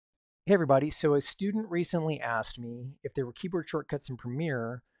Hey everybody, so a student recently asked me if there were keyboard shortcuts in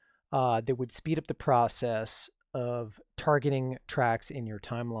Premiere that would speed up the process of targeting tracks in your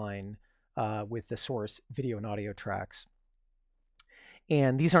timeline with the source video and audio tracks.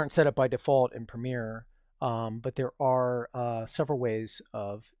 And these aren't set up by default in Premiere, but there are several ways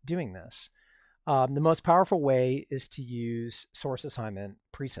of doing this. The most powerful way is to use source assignment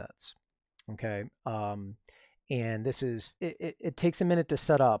presets. Okay. And this is, it takes a minute to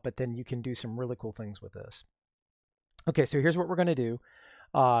set up, but then you can do some really cool things with this. Okay, so here's what we're going to do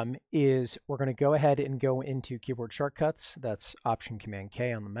is we're going to go ahead and go into keyboard shortcuts. That's Option Command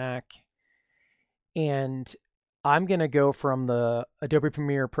K on the Mac. And I'm going to go from the Adobe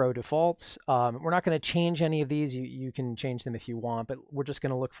Premiere Pro defaults. We're not going to change any of these. You can change them if you want, but we're just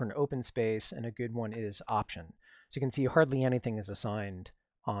going to look for an open space, and a good one is Option. So you can see hardly anything is assigned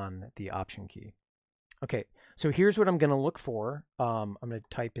on the Option key. Okay, so here's what I'm going to look for. I'm going to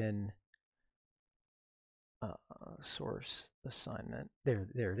type in source assignment. There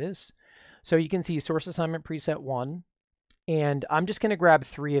it is. So you can see source assignment preset 1. And I'm just going to grab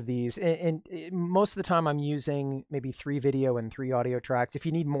 3 of these. And most of the time I'm using maybe 3 video and 3 audio tracks. If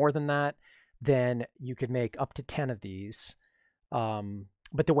you need more than that, then you could make up to 10 of these.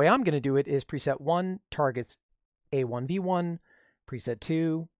 But the way I'm going to do it is preset 1 targets A1V1, preset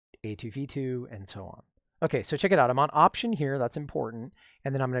 2, A2V2, and so on. Okay, so check it out. I'm on Option here. That's important.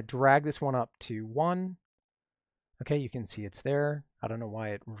 And then I'm going to drag this one up to 1. Okay, you can see it's there. I don't know why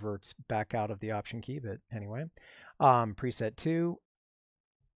it reverts back out of the Option key, but anyway. Preset 2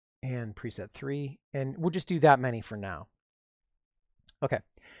 and preset 3. And we'll just do that many for now. Okay.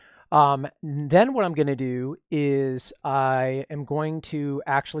 Then what I'm going to do is I am going to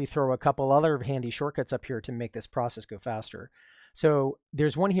actually throw a couple other handy shortcuts up here to make this process go faster. So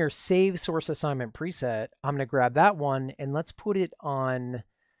there's one here, Save Source Assignment Preset. I'm going to grab that one and let's put it on,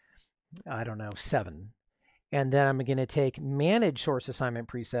 I don't know, 7. And then I'm going to take Manage Source Assignment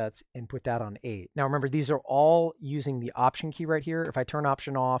Presets and put that on 8. Now remember, these are all using the Option key right here. If I turn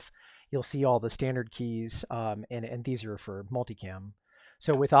Option off, you'll see all the standard keys, and these are for multicam.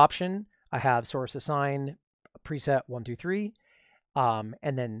 So with Option, I have Source Assign Preset 1, 2, 3.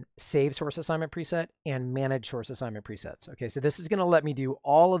 And then Save Source Assignment Preset and Manage Source Assignment Presets. Okay, so this is going to let me do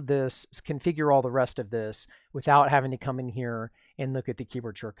all of this, configure all the rest of this without having to come in here and look at the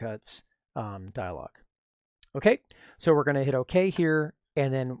keyboard shortcuts dialog. Okay, so we're going to hit OK here,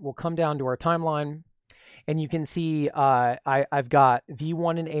 and then we'll come down to our timeline, and you can see I've got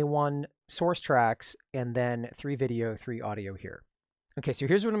V1 and A1 source tracks, and then 3 video, 3 audio here. Okay, so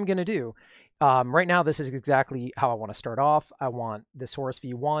here's what I'm going to do. Right now, this is exactly how I want to start off. I want the source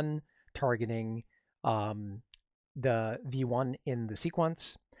V1 targeting the V1 in the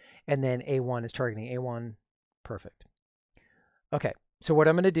sequence, and then A1 is targeting A1. Perfect. Okay, so what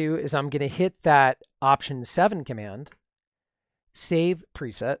I'm going to do is I'm going to hit that Option 7 command, Save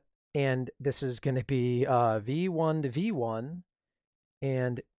Preset, and this is going to be V1 to V1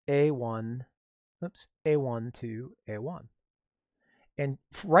 and A1 to A1. And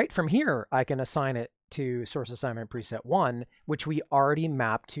right from here, I can assign it to Source Assignment Preset 1, which we already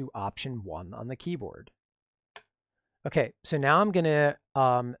mapped to Option 1 on the keyboard. Okay, so now I'm going to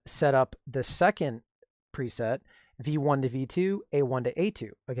set up the second preset, V1 to V2, A1 to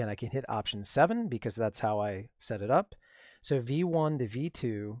A2. Again, I can hit Option 7 because that's how I set it up. So V1 to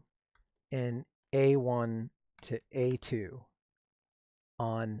V2 and A1 to A2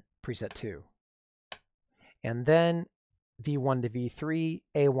 on preset 2. And then V1 to V3,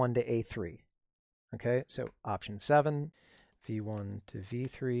 A1 to A3. Okay, so Option 7, V1 to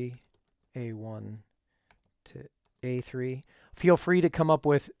V3, A1 to A3. Feel free to come up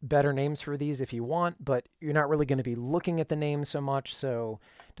with better names for these if you want, but you're not really going to be looking at the names so much, so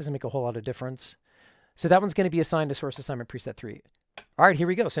it doesn't make a whole lot of difference. So that one's going to be assigned to Source Assignment Preset 3. All right, here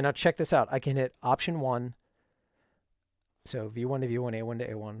we go. So now check this out. I can hit Option 1, so V1 to V1, A1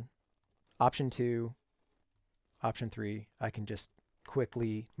 to A1, Option 2, Option 3. I can just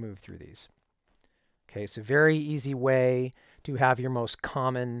quickly move through these. Okay, so very easy way to have your most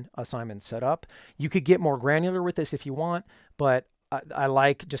common assignments set up. You could get more granular with this if you want, but I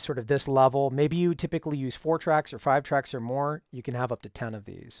like just sort of this level. Maybe you typically use 4 tracks or 5 tracks or more. You can have up to 10 of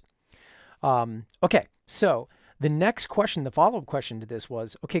these. Okay, so the next question, the follow-up question to this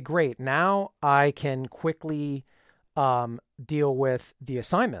was, okay, great. Now I can quickly deal with the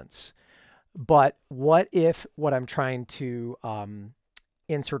assignments. But what if what I'm trying to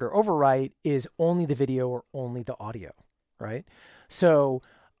insert or overwrite is only the video or only the audio, right? So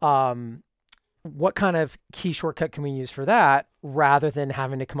what kind of key shortcut can we use for that rather than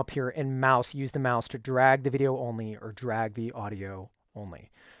having to come up here and use the mouse to drag the video only or drag the audio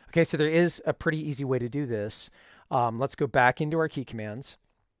only? Okay, so there is a pretty easy way to do this. Let's go back into our key commands.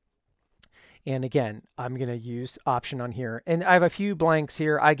 And again, I'm going to use option on here. And I have a few blanks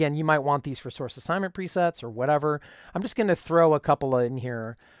here. Again, you might want these for source assignment presets or whatever. I'm just going to throw a couple in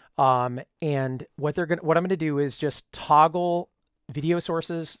here. And what I'm going to do is just toggle video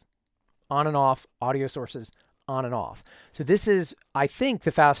sources on and off, audio sources on and off. So this is, I think,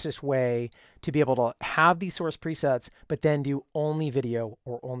 the fastest way to be able to have these source presets, but then do only video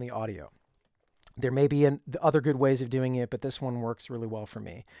or only audio. There may be other good ways of doing it, but this one works really well for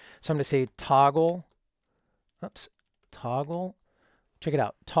me. So I'm going to say toggle, check it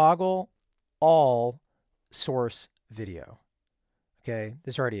out, toggle all source video. Okay,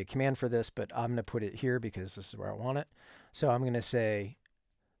 there's already a command for this, but I'm going to put it here because this is where I want it. So I'm going to say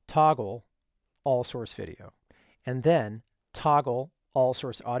toggle all source video, and then toggle all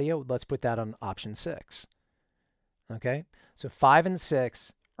source audio. Let's put that on option 6. Okay, so 5 and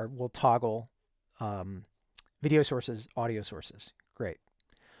 6 will toggle video sources, audio sources. Great.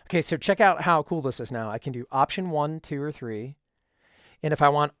 Okay, so check out how cool this is now. I can do option 1, 2, or 3. And if I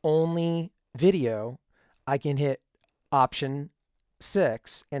want only video, I can hit option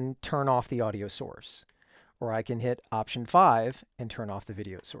 6 and turn off the audio source. Or I can hit option 5 and turn off the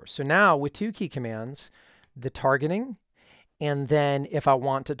video source. So now with 2 key commands, the targeting, and then if I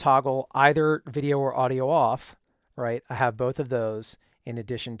want to toggle either video or audio off, right, I have both of those in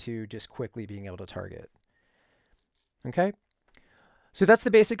addition to just quickly being able to target. Okay, so that's the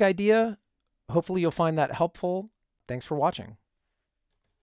basic idea. Hopefully you'll find that helpful. Thanks for watching.